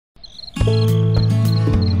Afternoon,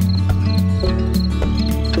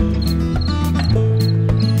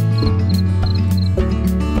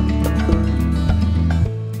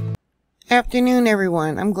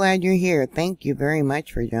 everyone. I'm glad you're here. Thank you very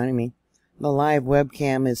much for joining me. The live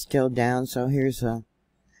webcam is still down, so here's a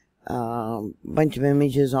bunch of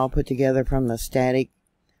images all put together from the static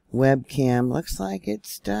webcam. Looks like it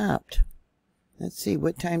stopped. Let's see,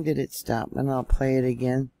 what time did it stop? And I'll play it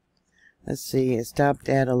again. Let's see, it stopped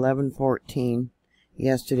at 11:14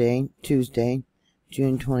 yesterday, Tuesday,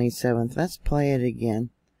 June 27th. Let's play it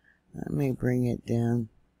again. Let me bring it down.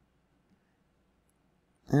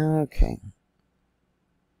 Okay.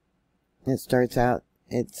 It starts out,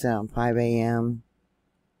 it's 5 a.m.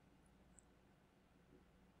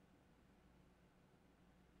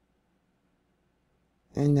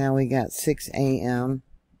 And now we got 6 a.m.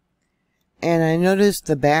 And I noticed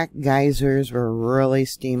the back geysers were really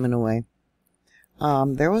steaming away.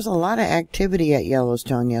 There was a lot of activity at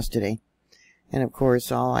Yellowstone yesterday. And of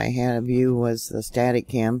course, all I had of view was the static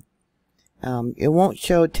cam. It won't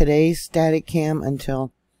show today's static cam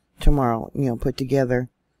until tomorrow, put together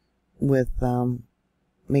with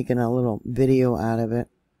making a little video out of it.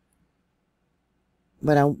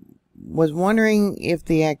 But I was wondering if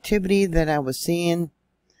the activity that I was seeing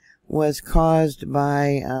was caused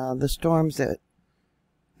by the storms that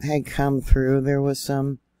had come through. There was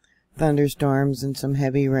some thunderstorms and some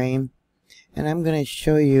heavy rain, and I'm going to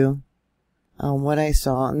show you what I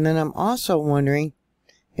saw. And then I'm also wondering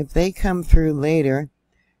if they come through later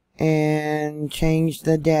and change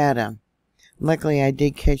the data. Luckily, I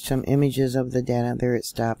did catch some images of the data. There, it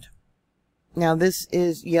stopped. Now, this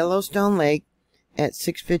is Yellowstone Lake at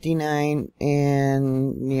 6:59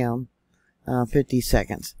 and 50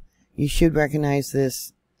 seconds. You should recognize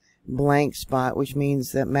this blank spot, which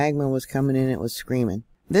means that magma was coming in. It was screaming.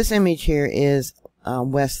 This image here is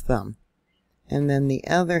West Thumb, and then the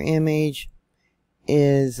other image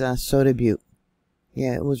is Soda Butte.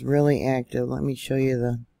 Yeah, it was really active. Let me show you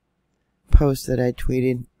the post that I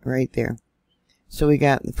tweeted right there. So we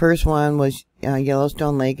got, the first one was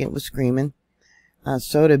Yellowstone Lake. It was screaming.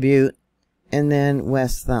 Soda Butte, and then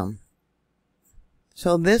West Thumb.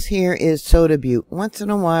 So this here is Soda Butte. Once in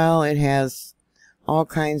a while it has all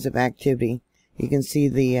kinds of activity. You can see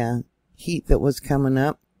the heat that was coming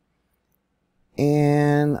up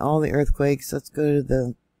and all the earthquakes. Let's go to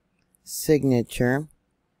the signature.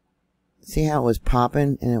 See how it was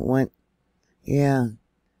popping and it went, yeah,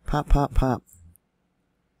 pop, pop, pop.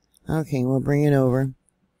 Okay, we'll bring it over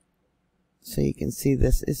so you can see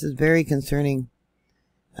this. This is very concerning.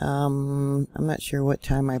 I'm not sure what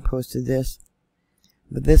time I posted this,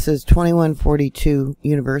 but this is 21:42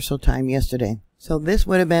 Universal Time yesterday. So this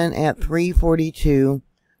would have been at 3:42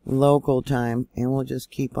 local time, and we'll just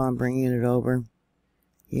keep on bringing it over.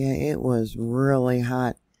 Yeah, it was really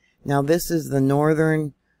hot. Now this is the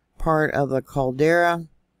northern part of the caldera.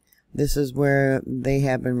 This is where they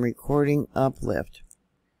have been recording uplift.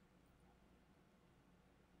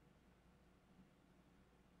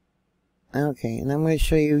 Okay, and I'm going to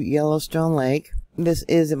show you Yellowstone Lake. This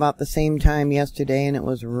is about the same time yesterday, and it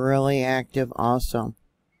was really active also.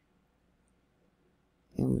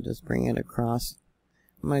 And we'll just bring it across.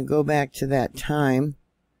 I'm going to go back to that time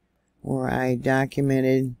where I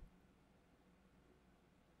documented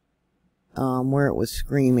where it was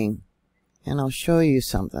screaming. And I'll show you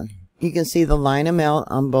something. You can see the line of melt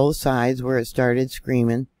on both sides where it started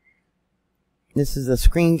screaming. This is the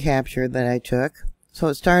screen capture that I took. So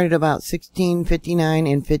it started about 16:59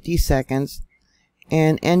 and 50 seconds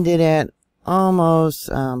and ended at almost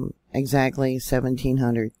exactly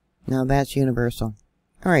 1700. Now that's universal.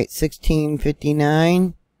 Alright,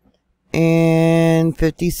 16:59 and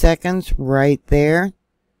 50 seconds right there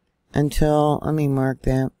until, let me mark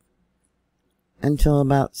that, until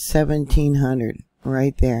about 1700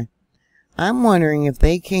 right there. I'm wondering if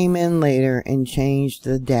they came in later and changed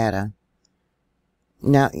the data.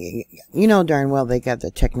 Now, you know darn well they got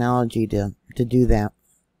the technology to do that.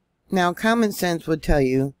 Now, common sense would tell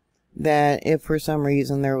you that if for some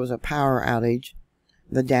reason there was a power outage,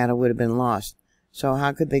 the data would have been lost. So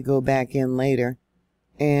how could they go back in later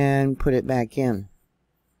and put it back in?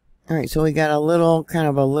 Alright, so we got a little, kind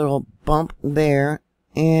of a little bump there.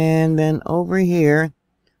 And then over here,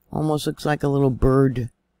 almost looks like a little bird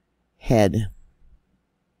head.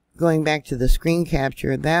 Going back to the screen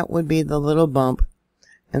capture, that would be the little bump.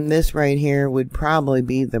 And this right here would probably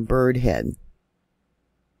be the bird head.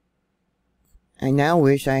 I now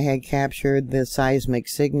wish I had captured the seismic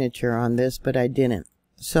signature on this, but I didn't.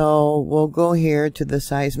 So we'll go here to the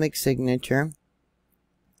seismic signature.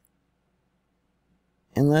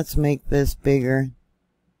 And let's make this bigger.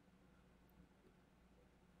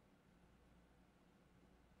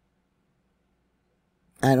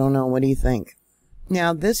 I don't know. What do you think?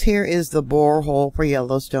 Now, this here is the borehole for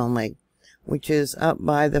Yellowstone Lake, which is up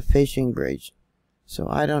by the fishing bridge. So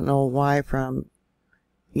I don't know why from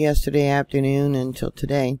yesterday afternoon until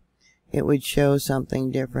today it would show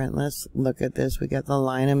something different. Let's look at this. We got the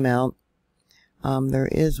line of melt. There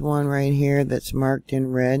is one right here that's marked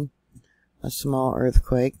in red, a small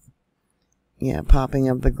earthquake. Yeah, popping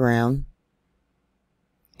of the ground.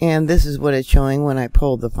 And this is what it's showing when I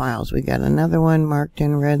pulled the files. We got another one marked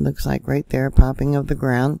in red, looks like right there, popping of the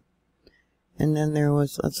ground. And then there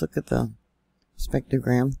was, let's look at the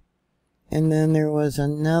spectrogram. And then there was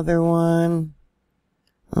another one.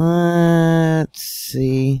 Let's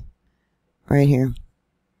see. Right here.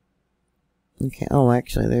 Okay, oh,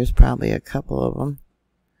 actually, there's probably a couple of them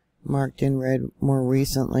marked in red more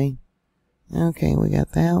recently. Okay, we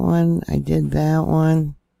got that one. I did that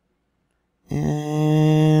one.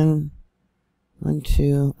 And 1,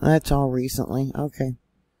 2. That's all recently. Okay.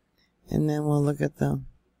 And then we'll look at the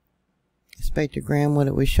spectrogram, what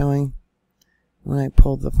it was showing when I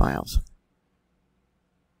pulled the files.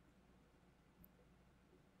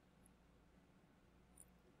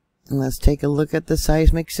 And let's take a look at the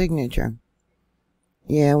seismic signature.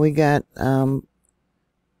 Yeah, we got some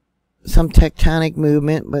tectonic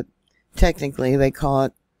movement, but technically they call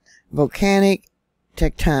it volcanic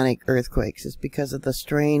tectonic earthquakes. It's because of the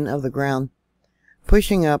strain of the ground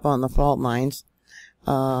pushing up on the fault lines,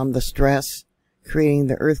 the stress creating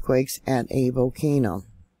the earthquakes at a volcano.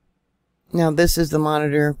 Now this is the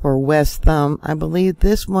monitor for West Thumb. I believe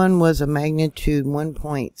this one was a magnitude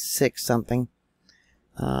 1.6 something.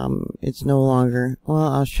 It's no longer, well,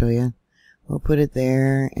 I'll show you. We'll put it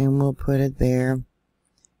there, and we'll put it there,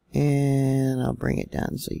 and I'll bring it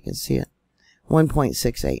down so you can see it.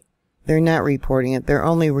 1.68. They're not reporting it. They're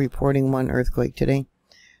only reporting one earthquake today.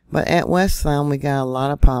 But at West Thumb, we got a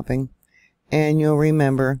lot of popping. And you'll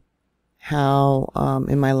remember how,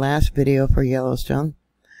 in my last video for Yellowstone,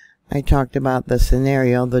 I talked about the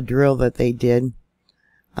scenario, the drill that they did,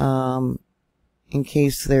 in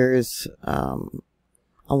case there's,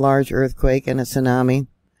 a large earthquake and a tsunami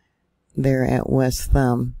there at West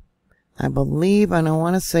Thumb. I believe, and I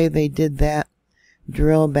want to say they did that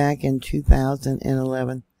drill back in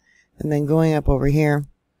 2011. And then going up over here,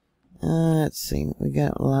 let's see, we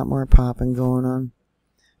got a lot more popping going on.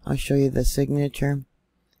 I'll show you the signature.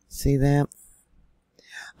 See that?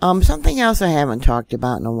 Something else I haven't talked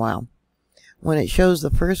about in a while. When it shows the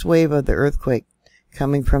first wave of the earthquake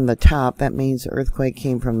coming from the top, that means the earthquake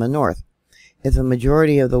came from the north. If the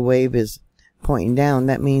majority of the wave is pointing down,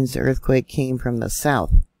 that means the earthquake came from the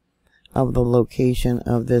south of the location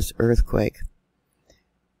of this earthquake.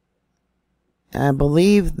 I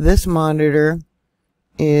believe this monitor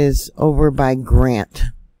is over by Grant.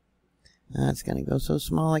 It's going to go so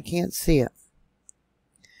small I can't see it.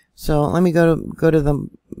 So let me go to the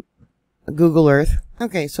Google Earth.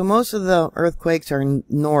 Okay, so most of the earthquakes are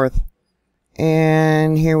north.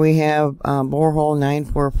 And here we have borehole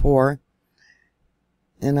 944.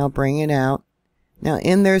 And I'll bring it out. Now,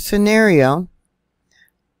 in their scenario,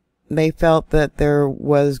 they felt that there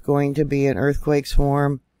was going to be an earthquake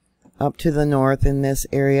swarm up to the north in this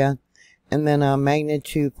area, and then a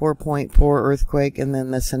magnitude 4.4 earthquake, and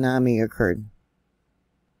then the tsunami occurred.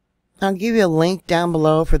 I'll give you a link down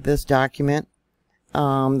below for this document.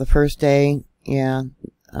 The first day, yeah,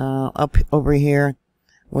 up over here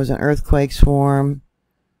was an earthquake swarm,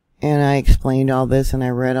 and I explained all this, and I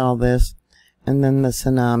read all this. And then the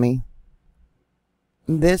tsunami.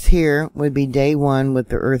 This here would be day 1 with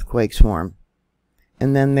the earthquake swarm.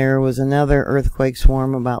 And then there was another earthquake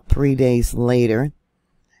swarm about 3 days later.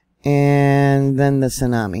 And then the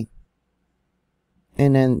tsunami.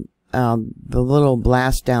 And then the little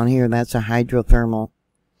blast down here, that's a hydrothermal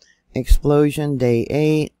explosion, day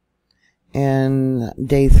 8. And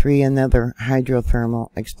day 3, another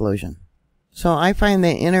hydrothermal explosion. So I find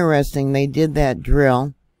that interesting. They did that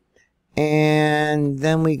drill. And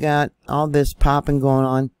then we got all this popping going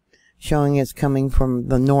on, showing it's coming from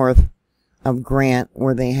the north of Grant,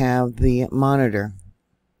 where they have the monitor.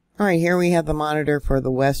 Alright, here we have the monitor for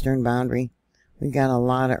the western boundary. We got a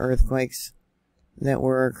lot of earthquakes that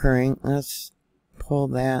were occurring. Let's pull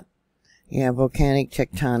that. Yeah, volcanic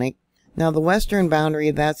tectonic. Now the western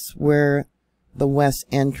boundary, that's where the west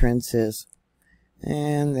entrance is.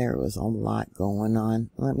 And there was a lot going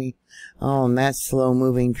on. Oh, and that's slow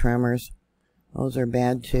moving tremors. Those are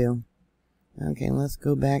bad too. Okay, let's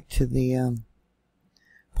go back to the,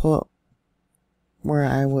 pull where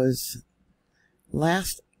I was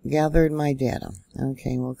last gathered my data.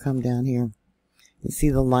 Okay, we'll come down here. You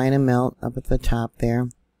see the line of melt up at the top there.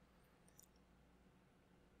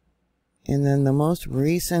 And then the most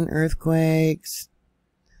recent earthquakes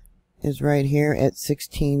is right here at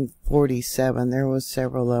 1647. There was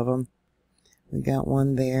several of them. We got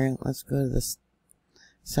one there. Let's go to the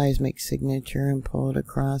seismic signature and pull it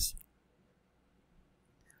across.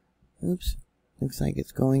 Oops. Looks like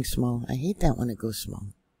it's going small. I hate that when it goes small.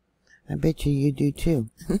 I bet you do too.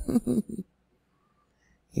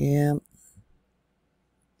 Yeah.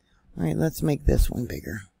 Alright, let's make this one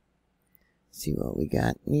bigger. See what we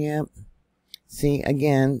got. Yep. See,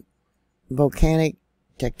 again, volcanic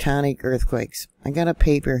tectonic earthquakes. I got a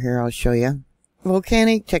paper here I'll show you.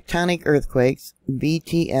 Volcanic tectonic earthquakes,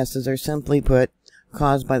 VTSs, are simply put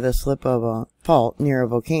caused by the slip of a fault near a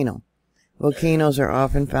volcano. Volcanoes are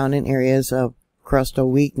often found in areas of crustal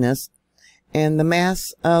weakness, and the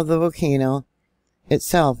mass of the volcano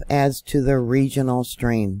itself adds to the regional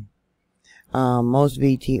strain. Most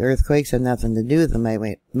VT earthquakes have nothing to do with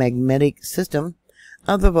the magnetic system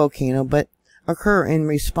of the volcano, but occur in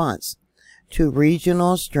response to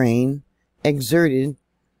regional strain exerted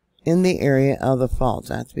in the area of the fault.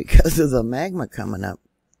 That's because of the magma coming up.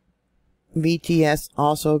 VTS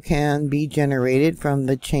also can be generated from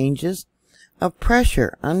the changes of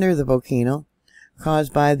pressure under the volcano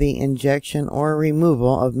caused by the injection or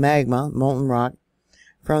removal of magma, molten rock,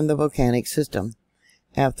 from the volcanic system.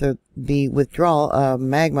 After the withdrawal of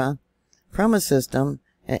magma from a system,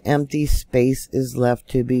 an empty space is left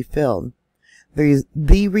to be filled.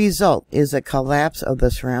 The result is a collapse of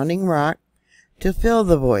the surrounding rock to fill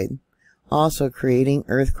the void, also creating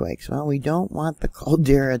earthquakes. Well, we don't want the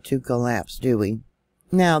caldera to collapse, do we?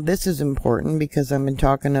 Now, this is important because I've been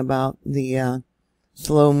talking about the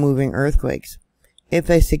slow-moving earthquakes. If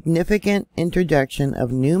a significant introduction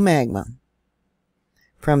of new magma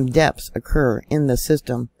from depths occur in the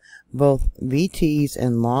system, both VTs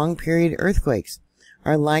and long-period earthquakes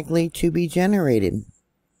are likely to be generated.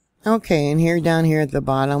 Okay, and here down here at the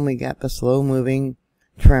bottom we got the slow-moving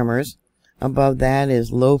tremors. Above that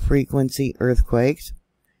is low-frequency earthquakes,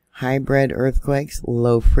 hybrid earthquakes,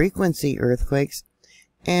 low-frequency earthquakes,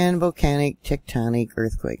 and volcanic tectonic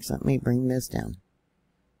earthquakes. Let me bring this down.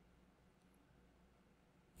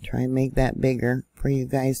 Try and make that bigger for you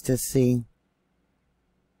guys to see.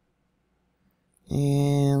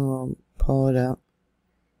 And we'll pull it up.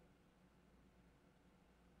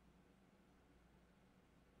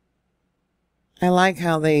 I like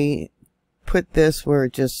how they put this where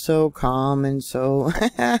it's just so calm and so,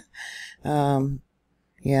 yeah,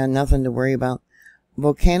 nothing to worry about.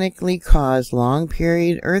 Volcanically caused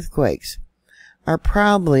long-period earthquakes are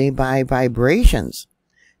probably by vibrations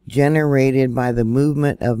generated by the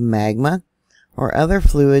movement of magma or other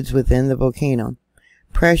fluids within the volcano.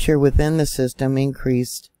 Pressure within the system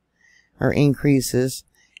increases,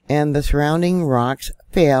 and the surrounding rocks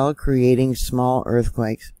fail, creating small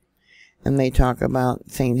earthquakes. And they talk about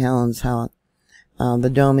St. Helens, how the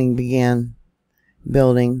doming began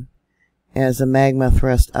building as the magma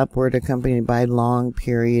thrust upward, accompanied by long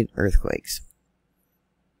period earthquakes.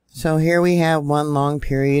 So here we have one long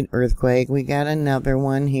period earthquake. We got another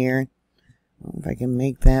one here. If I can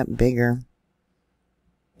make that bigger.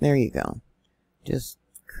 There you go. Just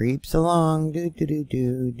creeps along. Do do do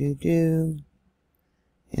do do do.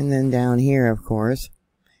 And then down here, of course.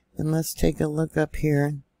 And let's take a look up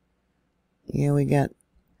here. Yeah, we got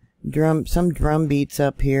some drum beats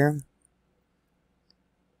up here.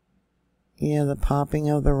 Yeah, the popping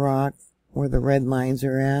of the rock where the red lines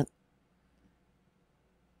are at.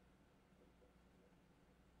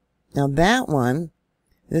 Now that one,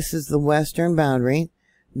 this is the western boundary.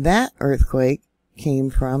 That earthquake came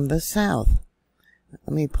from the south.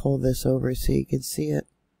 Let me pull this over so you can see it.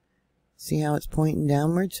 See how it's pointing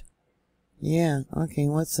downwards? Yeah, okay,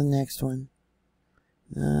 what's the next one?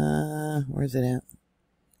 Where's it at?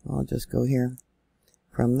 I'll just go here.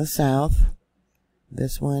 From the south.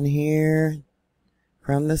 This one here.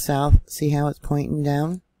 From the south. See how it's pointing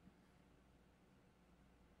down?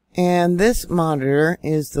 And this monitor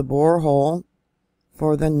is the borehole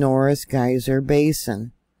for the Norris Geyser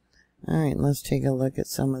Basin. Alright, let's take a look at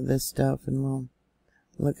some of this stuff and we'll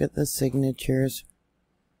look at the signatures.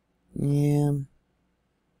 Yeah.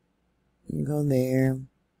 Go there.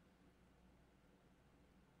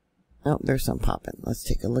 Oh, there's some popping. Let's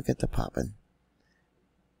take a look at the popping.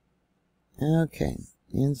 Okay,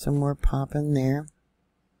 and some more popping there.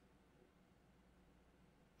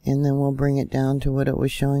 And then we'll bring it down to what it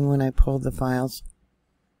was showing when I pulled the files.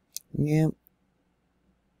 Yep.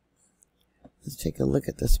 Let's take a look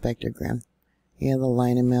at the spectrogram. Yeah, the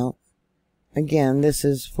line of melt. Again, this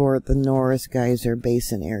is for the Norris Geyser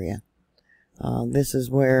Basin area. This is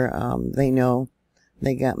where they know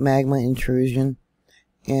they got magma intrusion.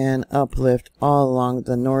 and uplift all along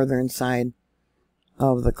the northern side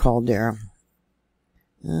of the caldera.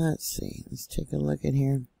 Let's see. Let's take a look at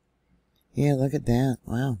here. Yeah, look at that.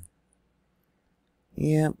 Wow.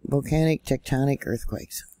 Yeah, volcanic tectonic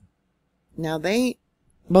earthquakes. Now they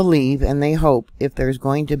believe and they hope if there's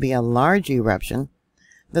going to be a large eruption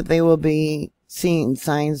that they will be seeing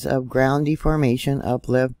signs of ground deformation,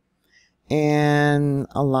 uplift, and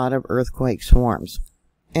a lot of earthquake swarms.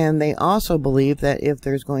 And they also believe that if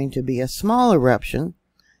there's going to be a small eruption,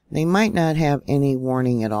 they might not have any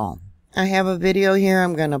warning at all. I have a video here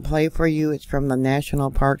I'm going to play for you. It's from the National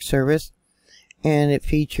Park Service, and it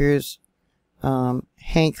features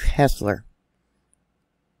Hank Hessler.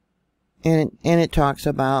 And it talks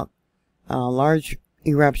about large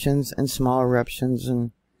eruptions and small eruptions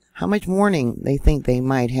and how much warning they think they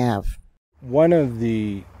might have. One of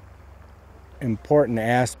the important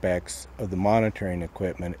aspects of the monitoring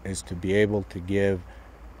equipment is to be able to give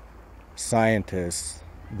scientists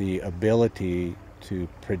the ability to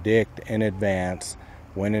predict in advance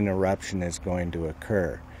when an eruption is going to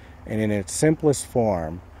occur. And in its simplest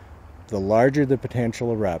form, the larger the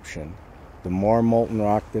potential eruption, the more molten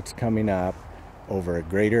rock that's coming up over a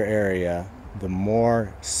greater area, the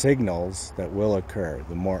more signals that will occur,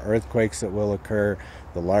 the more earthquakes that will occur,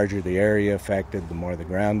 the larger the area affected, the more the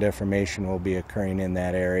ground deformation will be occurring in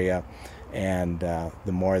that area, and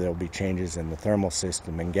the more there will be changes in the thermal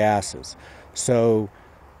system and gases. So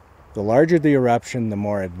the larger the eruption, the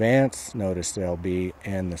more advanced notice there'll be,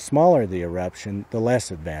 and the smaller the eruption, the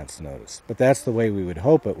less advanced notice. But that's the way we would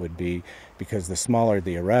hope it would be, because the smaller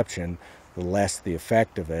the eruption, the less the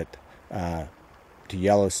effect of it to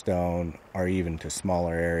Yellowstone or even to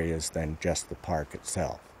smaller areas than just the park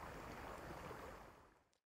itself.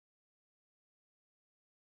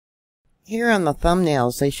 Here on the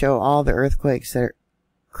thumbnails, they show all the earthquakes that are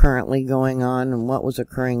currently going on and what was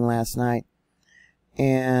occurring last night.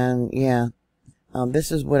 And yeah,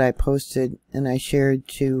 this is what I posted and I shared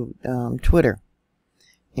to Twitter.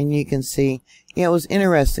 And you can see, yeah, it was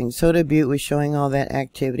interesting. Soda Butte was showing all that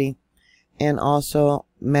activity, and also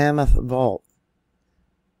Mammoth Vault.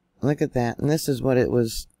 Look at that. And this is what it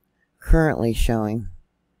was currently showing.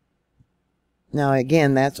 Now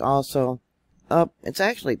again, that's also up. It's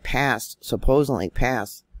actually past, supposedly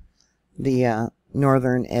past the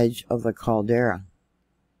northern edge of the caldera.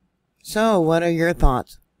 So what are your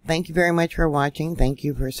thoughts? Thank you very much for watching. Thank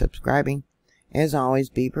you for subscribing. As always,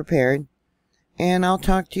 be prepared. And I'll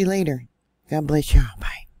talk to you later. God bless you all.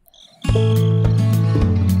 Bye.